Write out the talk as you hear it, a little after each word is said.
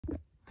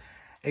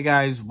Hey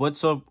guys,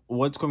 what's up?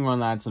 What's going on,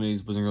 lads?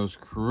 Today's Boys and Girls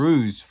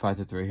Cruise 5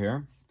 to 3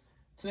 here.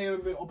 Today we'll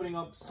be opening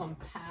up some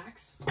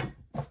packs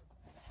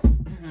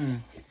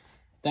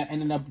that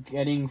ended up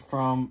getting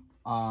from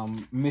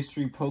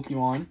mystery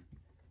Pokemon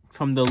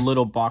from the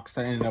little box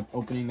that ended up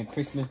opening the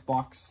Christmas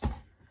box,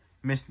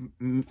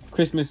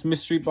 Christmas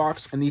mystery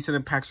box, and these are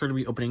the packs we're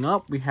gonna be opening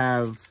up. We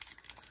have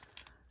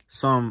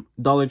some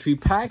Dollar Tree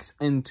packs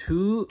and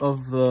two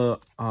of the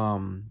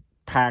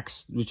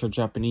packs which are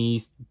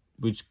Japanese,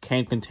 which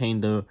can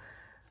contain the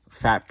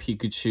fat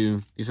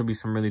Pikachu. These will be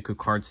some really good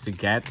cards to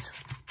get.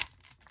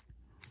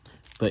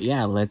 But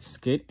yeah, let's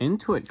get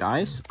into it,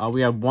 guys.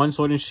 We have one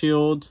Sword and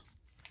Shield,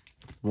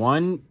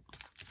 one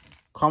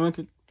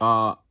Cosmic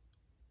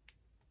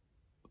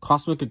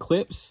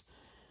Eclipse,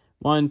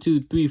 1,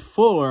 2, 3,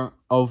 4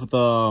 of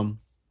the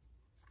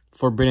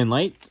Forbidden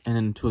Light, and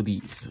then 2 of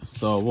these.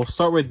 So we'll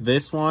start with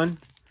this one.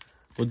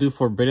 We'll do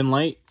Forbidden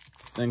Light,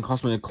 then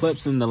Cosmic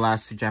Eclipse, and the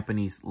last two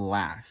Japanese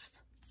last.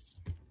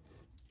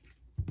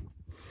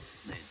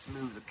 Let's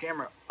move the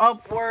camera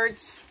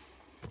upwards.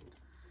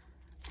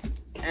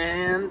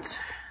 And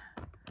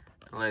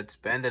let's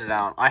bend it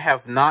down. I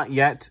have not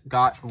yet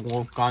gone to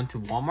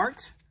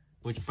Walmart,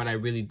 but I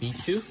really need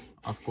to,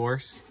 of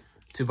course,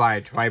 to buy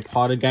a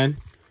tripod again.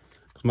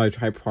 My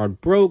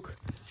tripod broke,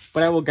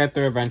 but I will get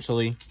there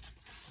eventually.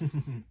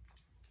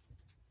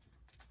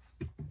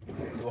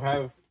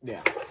 I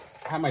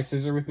have my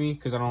scissor with me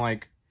because I don't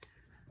like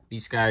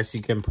these guys.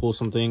 You can pull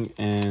something,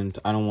 and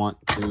I don't want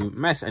to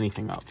mess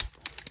anything up.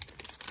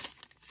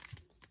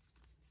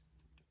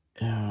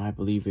 I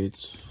believe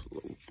it's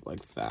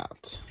like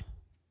that.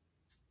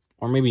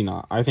 Or maybe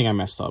not. I think I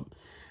messed up.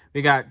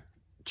 We got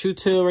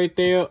Chewtail right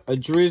there, a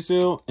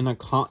Drizzle, and a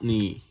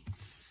Cottony.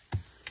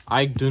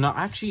 I do not...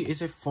 Actually,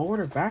 is it forward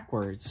or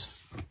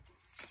backwards?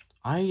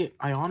 I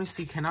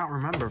honestly cannot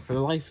remember for the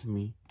life of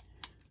me.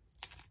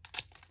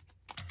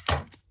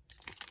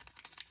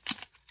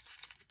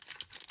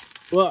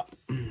 Well,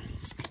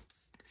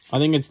 I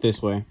think it's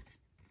this way.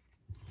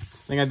 I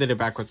think I did it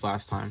backwards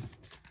last time.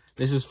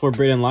 This is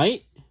Forbidden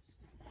Light.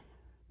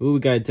 Ooh, we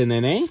got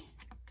Denene,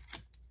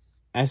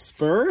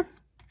 Esper,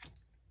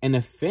 and a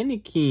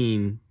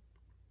Fennekin.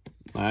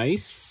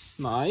 Nice,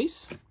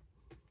 nice.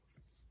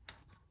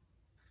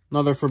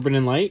 Another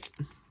Forbidden Light.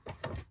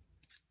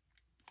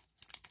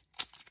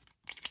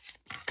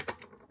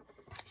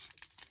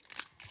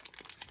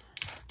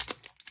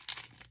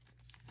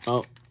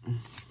 Oh, I'm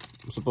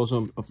supposed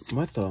to...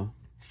 what the?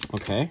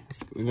 Okay,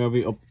 we're gonna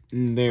be...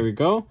 there we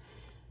go.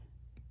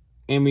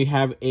 And we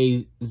have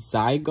a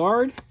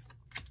Zygarde,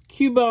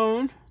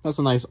 Cubone. That's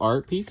a nice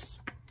art piece.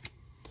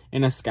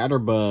 And a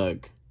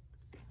Scatterbug.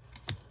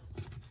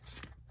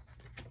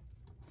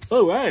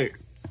 Oh, wait.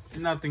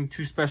 Nothing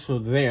too special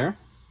there.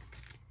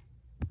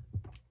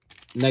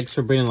 Next,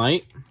 Forbidden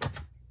Light. I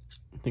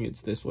think it's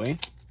this way.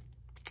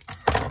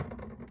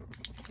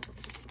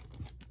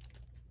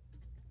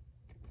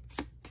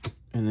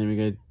 And then we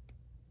got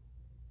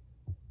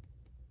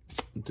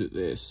do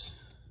this.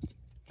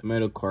 The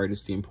middle card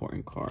is the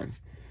important card.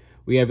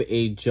 We have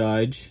a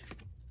Judge,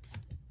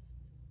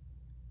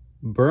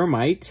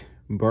 Bergmite.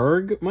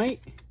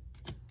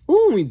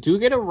 Ooh, we do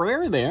get a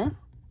rare there.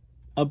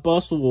 A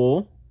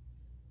Buzzwole.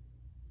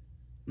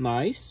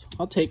 Nice.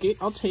 I'll take it.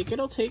 I'll take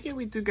it.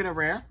 We do get a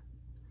rare.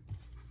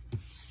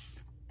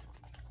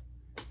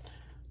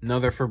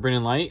 Another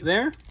Forbidden Light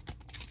there.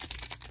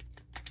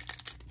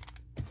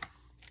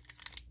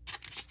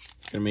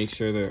 Gonna make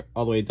sure they're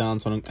all the way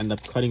down so I don't end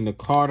up cutting the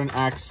card on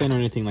accident or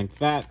anything like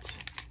that.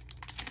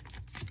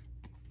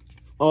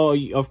 Oh,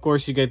 of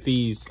course you get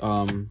these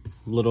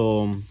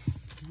little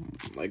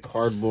like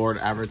cardboard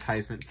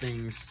advertisement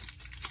things.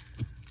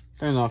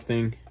 They're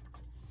nothing.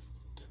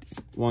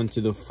 One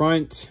to the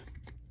front.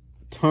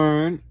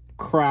 Turn.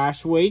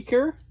 Crasher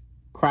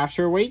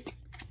Wake.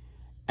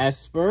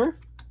 Esper.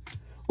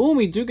 Oh,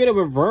 we do get a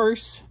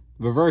reverse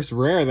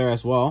rare there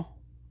as well.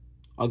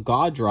 A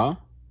Gudra,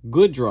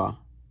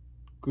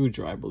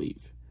 I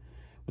believe.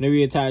 Whenever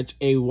you attach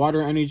a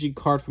water energy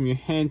card from your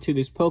hand to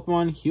this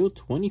Pokemon, heal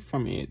 20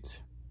 from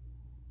it.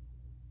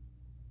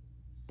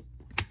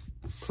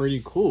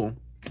 Pretty cool.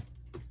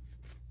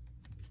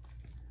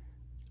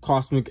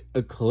 Cosmic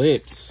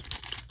Eclipse.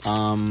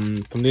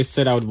 From this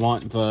set, I would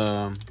want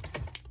the...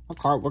 What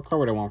card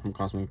would I want from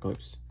Cosmic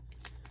Eclipse?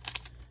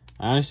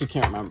 I honestly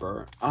can't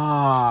remember.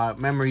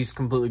 Memory's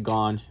completely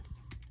gone.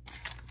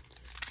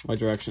 What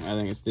direction? I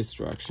think it's this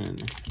direction.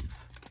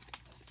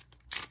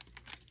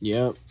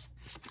 Yep.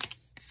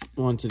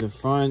 One to the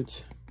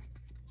front.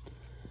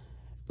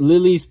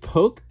 Lily's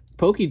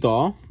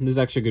Pokédoll. This is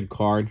actually a good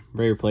card.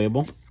 Very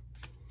playable.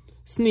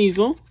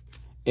 Sneasel.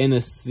 And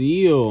a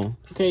Seal.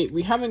 Okay,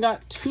 we haven't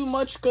got too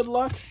much good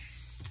luck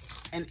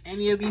in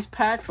any of these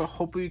packs, but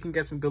hopefully you can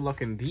get some good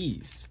luck in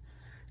these.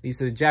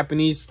 These are the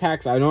Japanese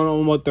packs. I don't know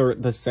what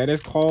the set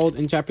is called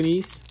in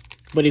Japanese,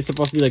 but it's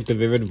supposed to be like the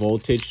Vivid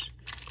Voltage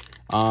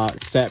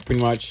set,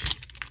 pretty much.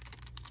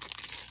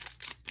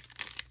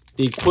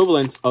 The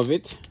equivalent of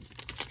it.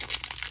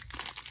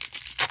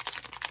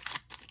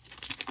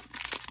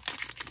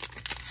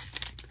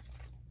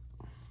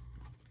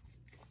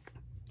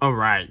 All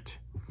right.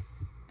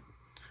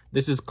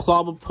 This is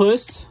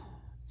Clobbopus,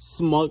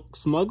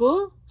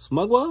 Smuggler?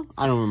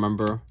 I don't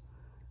remember.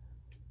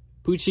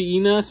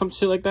 Pucciina, some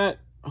shit like that.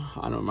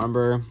 I don't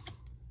remember.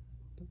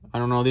 I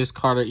don't know this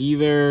card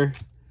either.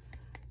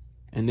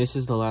 And this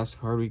is the last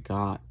card we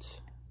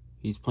got.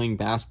 He's playing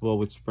basketball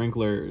with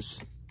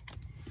sprinklers.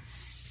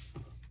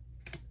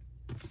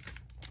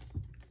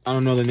 I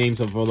don't know the names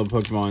of all the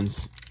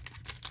Pokemons.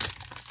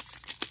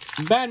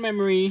 Bad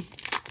memory.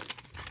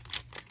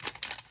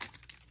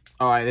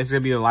 Alright, this is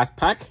going to be the last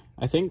pack,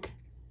 I think.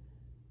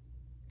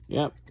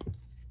 Yep.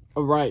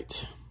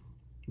 Alright.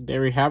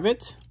 There we have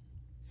it.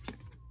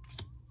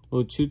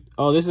 We'll shoot.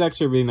 Oh, this is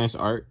actually really nice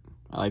art.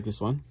 I like this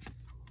one.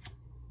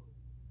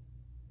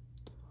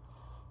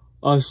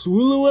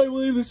 Swillow, I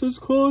believe this is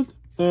called.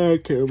 I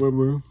can't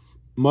remember.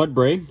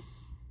 Mudbray.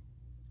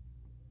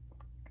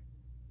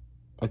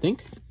 I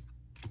think.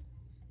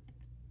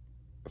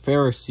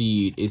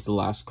 Ferroseed is the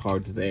last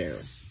card there.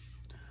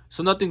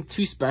 So nothing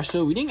too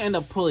special. We didn't end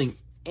up pulling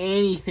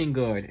anything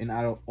good and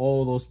out of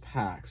all those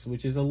packs,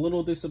 which is a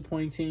little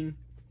disappointing.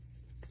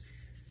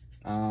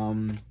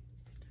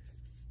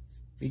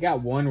 We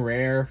got one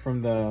rare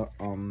from the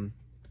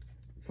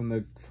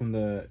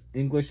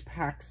English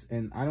packs,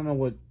 and I don't know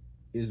what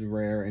is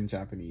rare in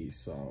Japanese,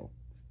 so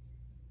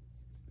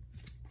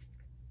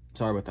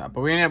sorry about that. But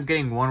we ended up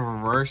getting one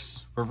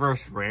reverse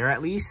rare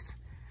at least.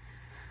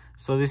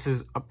 So this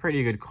is a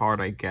pretty good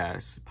card, I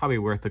guess. Probably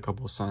worth a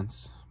couple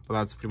cents, but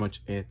that's pretty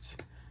much it.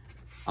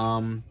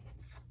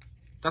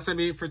 That's gonna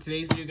be it for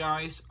today's video,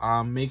 guys.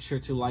 Make sure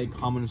to like,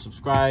 comment, and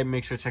subscribe.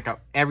 Make sure to check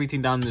out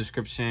everything down in the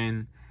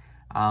description.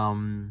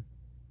 And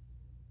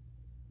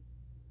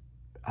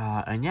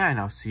yeah, and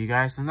I'll see you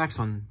guys in the next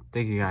one.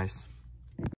 Thank you, guys.